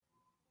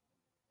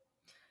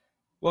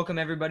Welcome,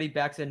 everybody,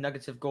 back to the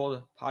Nuggets of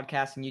Gold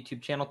podcast and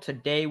YouTube channel.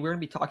 Today, we're going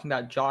to be talking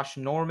about Josh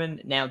Norman.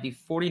 Now, the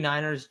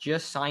 49ers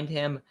just signed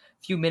him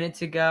a few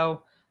minutes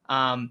ago.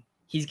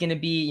 He's going to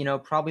be,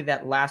 probably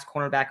that last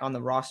cornerback on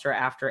the roster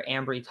after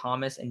Ambry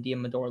Thomas and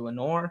Diamador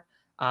Lenore.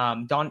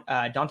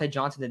 Dante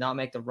Johnson did not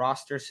make the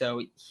roster,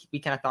 so we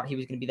kind of thought he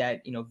was going to be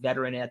that,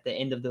 veteran at the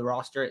end of the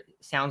roster. It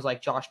sounds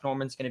like Josh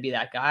Norman's going to be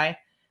that guy.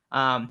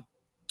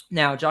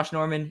 Now, Josh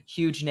Norman,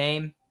 huge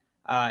name.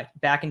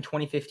 Back in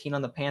 2015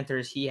 on the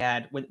Panthers, he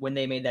had when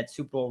they made that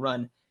Super Bowl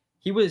run,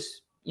 he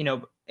was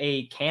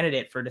a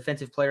candidate for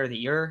Defensive Player of the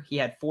Year. He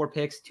had 4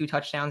 picks, 2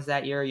 touchdowns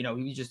that year. He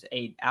was just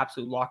a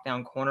absolute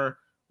lockdown corner,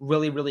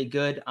 really really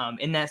good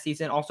in that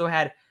season. Also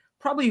had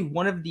probably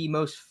one of the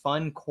most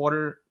fun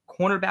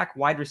cornerback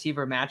wide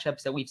receiver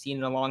matchups that we've seen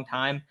in a long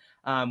time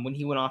when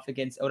he went off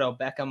against Odell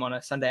Beckham on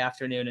a Sunday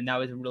afternoon, and that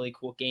was a really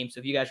cool game. So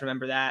if you guys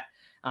remember that.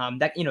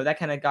 That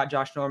kind of got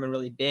Josh Norman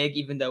really big,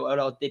 even though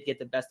Odell did get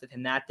the best of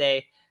him that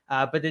day.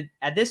 But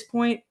at this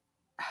point,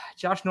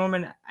 Josh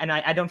Norman, and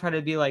I don't try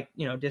to be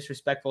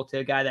disrespectful to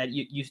a guy that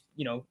you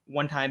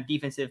one-time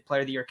Defensive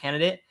Player of the Year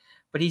candidate,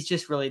 but he's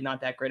just really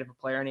not that great of a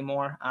player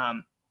anymore.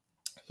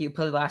 He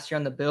played last year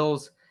on the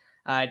Bills,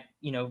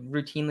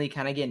 routinely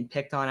kind of getting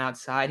picked on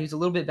outside. He was a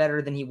little bit better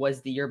than he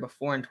was the year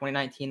before in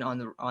 2019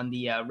 on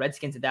the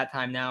Redskins at that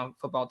time now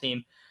football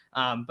team.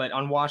 But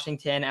on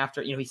Washington,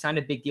 after he signed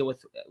a big deal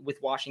with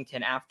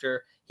Washington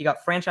after he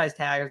got franchise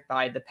tagged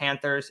by the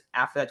Panthers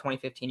after that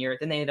 2015 year.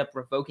 Then they ended up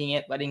revoking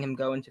it, letting him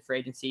go into free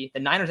agency. The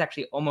Niners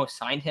actually almost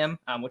signed him,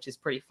 which is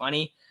pretty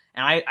funny.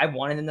 And I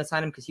wanted them to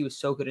sign him because he was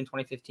so good in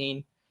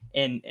 2015.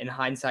 In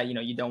hindsight,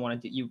 you don't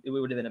want to do. It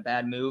would have been a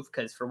bad move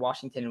because for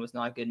Washington it was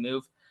not a good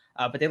move.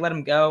 But they let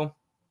him go,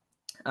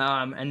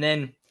 and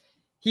then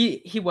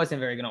he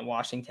wasn't very good on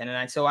Washington,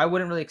 and so I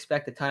wouldn't really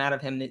expect a ton out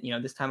of him,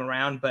 this time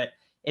around. But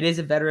it is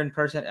a veteran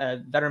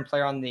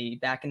player on the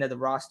back end of the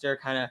roster,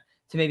 kind of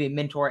to maybe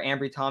mentor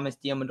Ambry Thomas,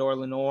 Diamador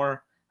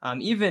Lenore,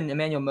 even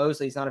Emmanuel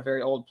Mosley is not a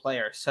very old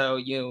player. So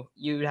you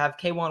have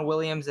K'Wan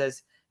Williams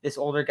as this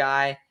older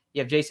guy,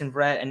 you have Jason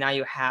Verrett, and now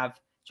you have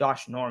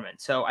Josh Norman.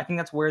 So I think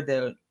that's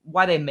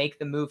why they make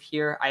the move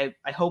here. I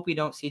hope we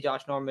don't see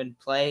Josh Norman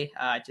play,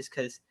 just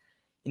because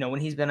when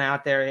he's been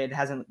out there, it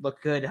hasn't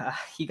looked good.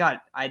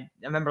 I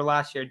remember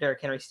last year,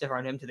 Derrick Henry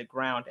stiff-armed him to the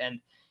ground, and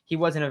he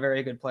wasn't a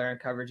very good player in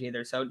coverage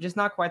either. So just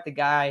not quite the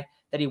guy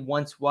that he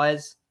once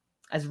was.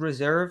 As a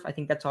reserve, I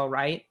think that's all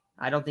right.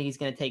 I don't think he's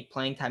going to take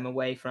playing time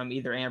away from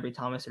either Ambry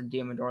Thomas or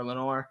Diamador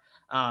Lenore.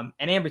 And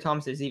Ambry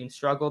Thomas has even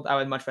struggled. I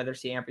would much rather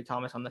see Ambry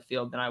Thomas on the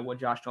field than I would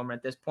Josh Norman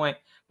at this point.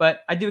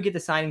 But I do get the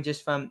signing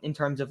just in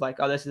terms of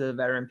this is a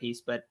veteran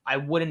piece, but I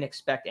wouldn't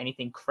expect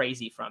anything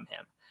crazy from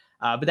him.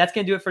 But that's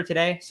going to do it for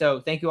today. So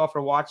thank you all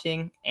for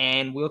watching,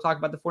 and we'll talk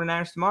about the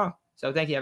 49ers tomorrow. So thank you.